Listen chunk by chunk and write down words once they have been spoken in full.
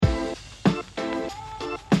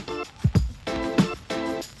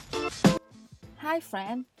Hi,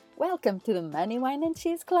 friend. Welcome to the Money, Wine, and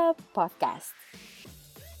Cheese Club podcast.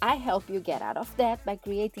 I help you get out of debt by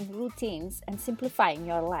creating routines and simplifying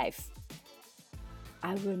your life.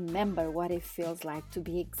 I remember what it feels like to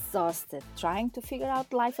be exhausted trying to figure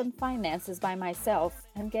out life and finances by myself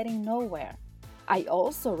and getting nowhere. I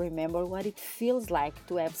also remember what it feels like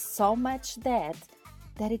to have so much debt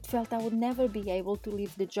that it felt I would never be able to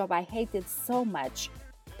leave the job I hated so much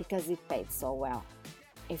because it paid so well.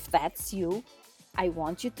 If that's you, I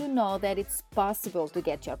want you to know that it's possible to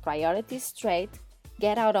get your priorities straight,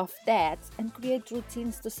 get out of debt, and create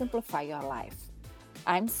routines to simplify your life.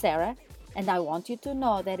 I'm Sarah, and I want you to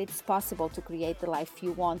know that it's possible to create the life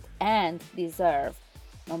you want and deserve,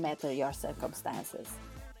 no matter your circumstances.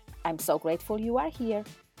 I'm so grateful you are here.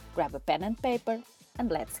 Grab a pen and paper,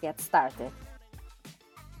 and let's get started.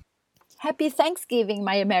 Happy Thanksgiving,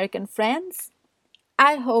 my American friends!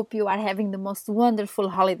 I hope you are having the most wonderful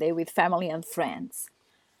holiday with family and friends.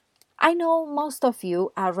 I know most of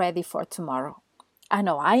you are ready for tomorrow. I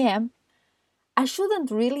know I am. I shouldn't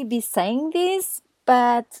really be saying this,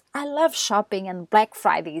 but I love shopping and Black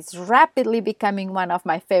Friday is rapidly becoming one of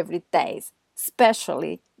my favorite days,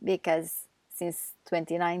 especially because since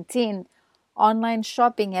 2019, online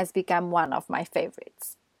shopping has become one of my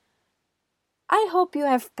favorites. I hope you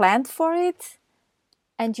have planned for it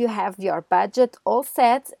and you have your budget all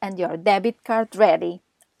set and your debit card ready.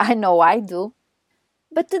 I know I do.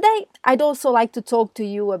 But today, I'd also like to talk to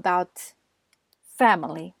you about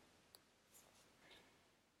family.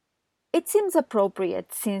 It seems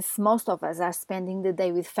appropriate since most of us are spending the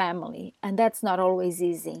day with family, and that's not always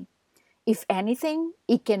easy. If anything,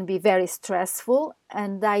 it can be very stressful,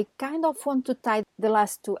 and I kind of want to tie the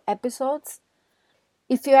last two episodes.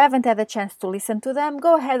 If you haven't had a chance to listen to them,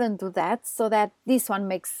 go ahead and do that so that this one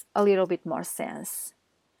makes a little bit more sense.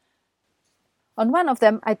 On one of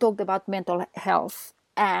them, I talked about mental health,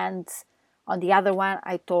 and on the other one,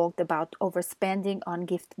 I talked about overspending on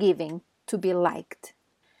gift giving to be liked.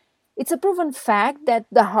 It's a proven fact that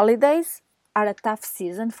the holidays are a tough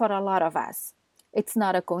season for a lot of us. It's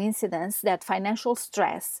not a coincidence that financial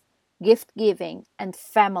stress, gift giving, and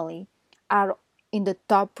family are in the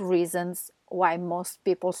top reasons why most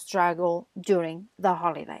people struggle during the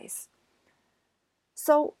holidays.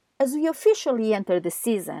 So, as we officially enter the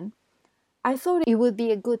season, I thought it would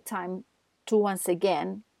be a good time to once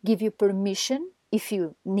again give you permission, if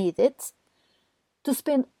you need it, to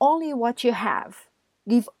spend only what you have,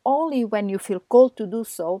 give only when you feel called to do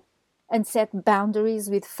so, and set boundaries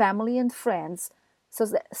with family and friends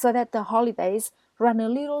so that the holidays run a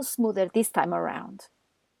little smoother this time around.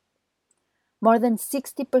 More than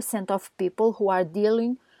 60% of people who are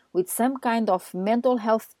dealing with some kind of mental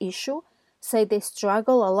health issue say they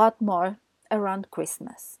struggle a lot more around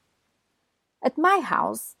Christmas. At my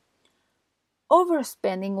house,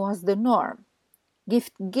 overspending was the norm.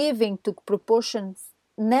 Gift giving took proportions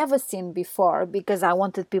never seen before because I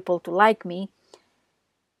wanted people to like me.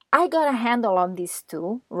 I got a handle on this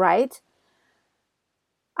too, right?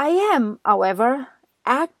 I am, however,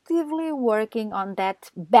 actively working on that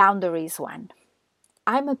boundaries one.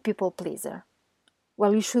 I'm a people pleaser.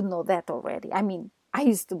 Well, you should know that already. I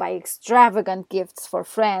used to buy extravagant gifts for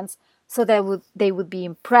friends so that they would be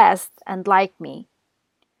impressed and like me.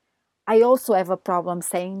 I also have a problem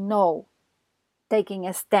saying no, taking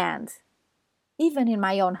a stand, even in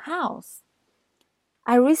my own house.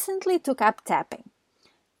 I recently took up tapping.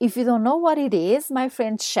 If you don't know what it is, my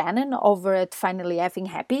friend Shannon over at Finally Effing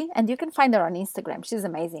Happy, and you can find her on Instagram, she's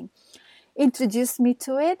amazing, introduced me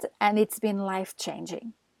to it, and it's been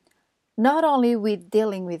life-changing. Not only with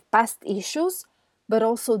dealing with past issues, but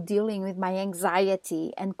also dealing with my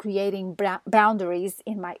anxiety and creating boundaries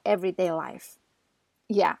in my everyday life.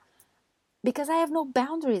 Yeah, because I have no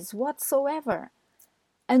boundaries whatsoever.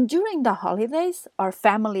 And during the holidays or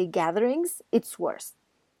family gatherings, it's worse.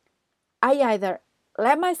 I either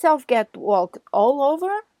let myself get walked all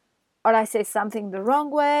over or I say something the wrong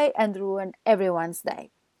way and ruin everyone's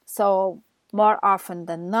day. So, more often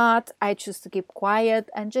than not, I choose to keep quiet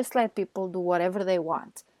and just let people do whatever they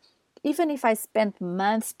want. Even if I spent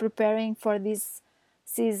months preparing for this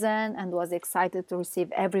season and was excited to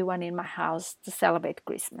receive everyone in my house to celebrate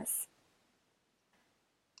Christmas.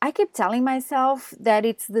 I keep telling myself that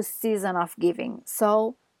it's the season of giving,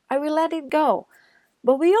 so I will let it go.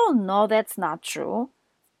 But we all know that's not true.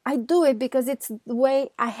 I do it because it's the way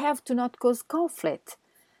I have to not cause conflict.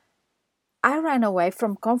 I run away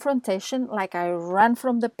from confrontation like I run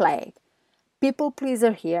from the plague. People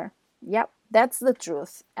pleaser here. Yep, that's the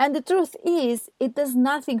truth. And the truth is, it does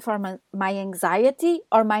nothing for my anxiety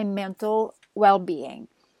or my mental well-being.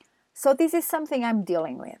 So this is something I'm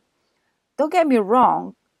dealing with. Don't get me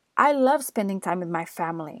wrong, I love spending time with my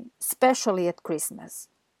family, especially at Christmas,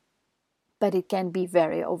 but it can be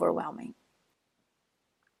very overwhelming.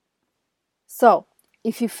 So,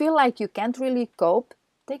 if you feel like you can't really cope,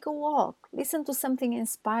 take a walk, listen to something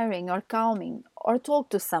inspiring or calming, or talk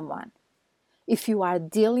to someone. If you are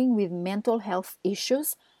dealing with mental health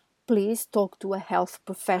issues, please talk to a health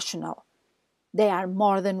professional. They are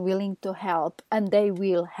more than willing to help, and they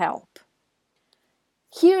will help.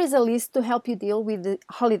 Here is a list to help you deal with the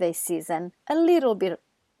holiday season a little bit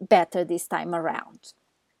better this time around.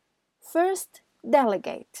 First,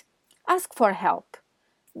 delegate. Ask for help.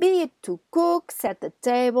 Be it to cook, set the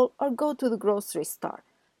table, or go to the grocery store.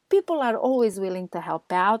 People are always willing to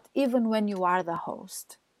help out, even when you are the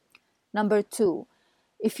host. Number 2,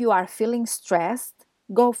 if you are feeling stressed,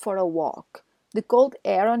 go for a walk. The cold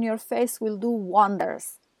air on your face will do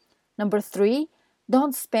wonders. Number 3,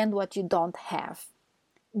 don't spend what you don't have.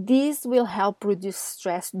 This will help reduce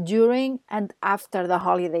stress during and after the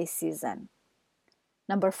holiday season.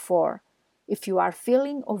 Number 4, if you are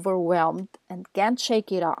feeling overwhelmed and can't shake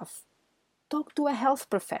it off, talk to a health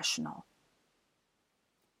professional.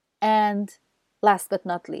 And last but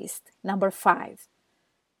not least, number 5,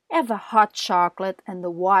 have a hot chocolate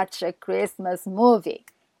and watch a Christmas movie.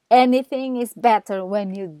 Anything is better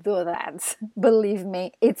when you do that. Believe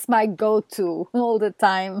me, it's my go-to all the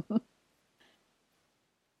time.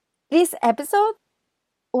 This episode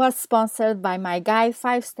was sponsored by my guide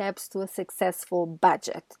 5 Steps to a Successful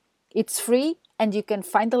Budget. It's free and you can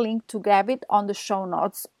find the link to grab it on the show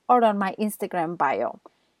notes or on my Instagram bio.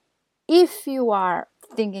 If you are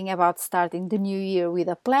thinking about starting the new year with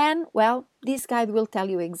a plan, well, this guide will tell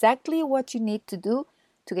you exactly what you need to do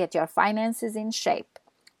to get your finances in shape.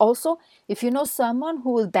 Also, if you know someone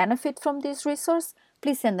who will benefit from this resource,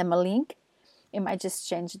 please send them a link. It might just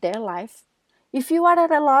change their life. If you are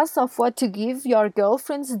at a loss of what to give your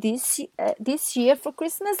girlfriends this year for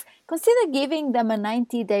Christmas, consider giving them a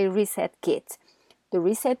 90-day reset kit. The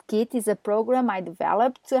Reset Kit is a program I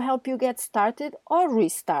developed to help you get started or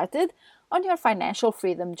restarted on your financial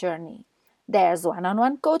freedom journey. There's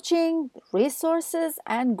one-on-one coaching, resources,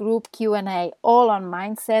 and group Q&A, all on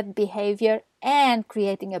mindset, behavior, and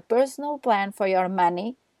creating a personal plan for your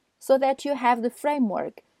money so that you have the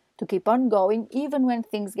framework to keep on going even when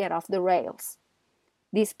things get off the rails.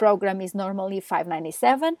 This program is normally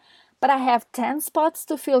 $5.97, but I have 10 spots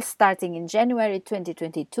to fill starting in January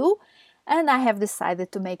 2022, and I have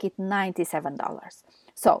decided to make it $97.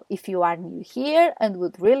 So, if you are new here and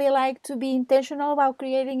would really like to be intentional about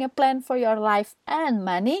creating a plan for your life and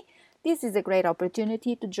money, this is a great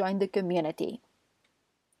opportunity to join the community.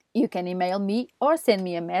 You can email me or send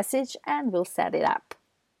me a message and we'll set it up.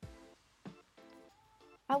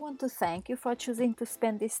 I want to thank you for choosing to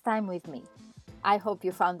spend this time with me. I hope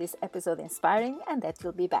you found this episode inspiring and that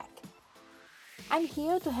you'll be back. I'm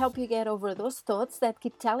here to help you get over those thoughts that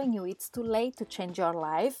keep telling you it's too late to change your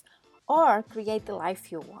life or create the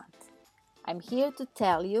life you want. I'm here to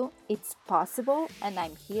tell you it's possible and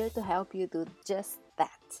I'm here to help you do just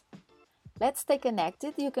that. Let's stay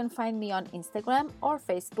connected. You can find me on Instagram or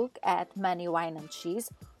Facebook at Money, Wine and Cheese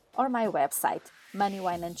or my website,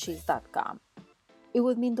 moneywineandcheese.com. It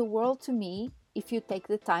would mean the world to me if you take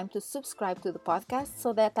the time to subscribe to the podcast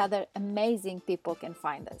so that other amazing people can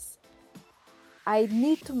find us. I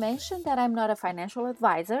need to mention that I'm not a financial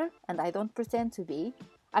advisor and I don't pretend to be.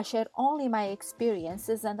 I share only my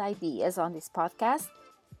experiences and ideas on this podcast,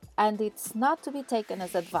 and it's not to be taken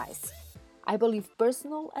as advice. I believe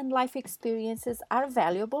personal and life experiences are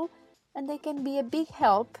valuable and they can be a big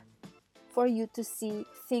help for you to see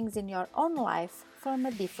things in your own life from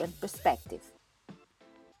a different perspective.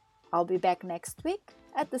 I'll be back next week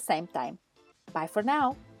at the same time. Bye for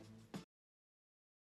now.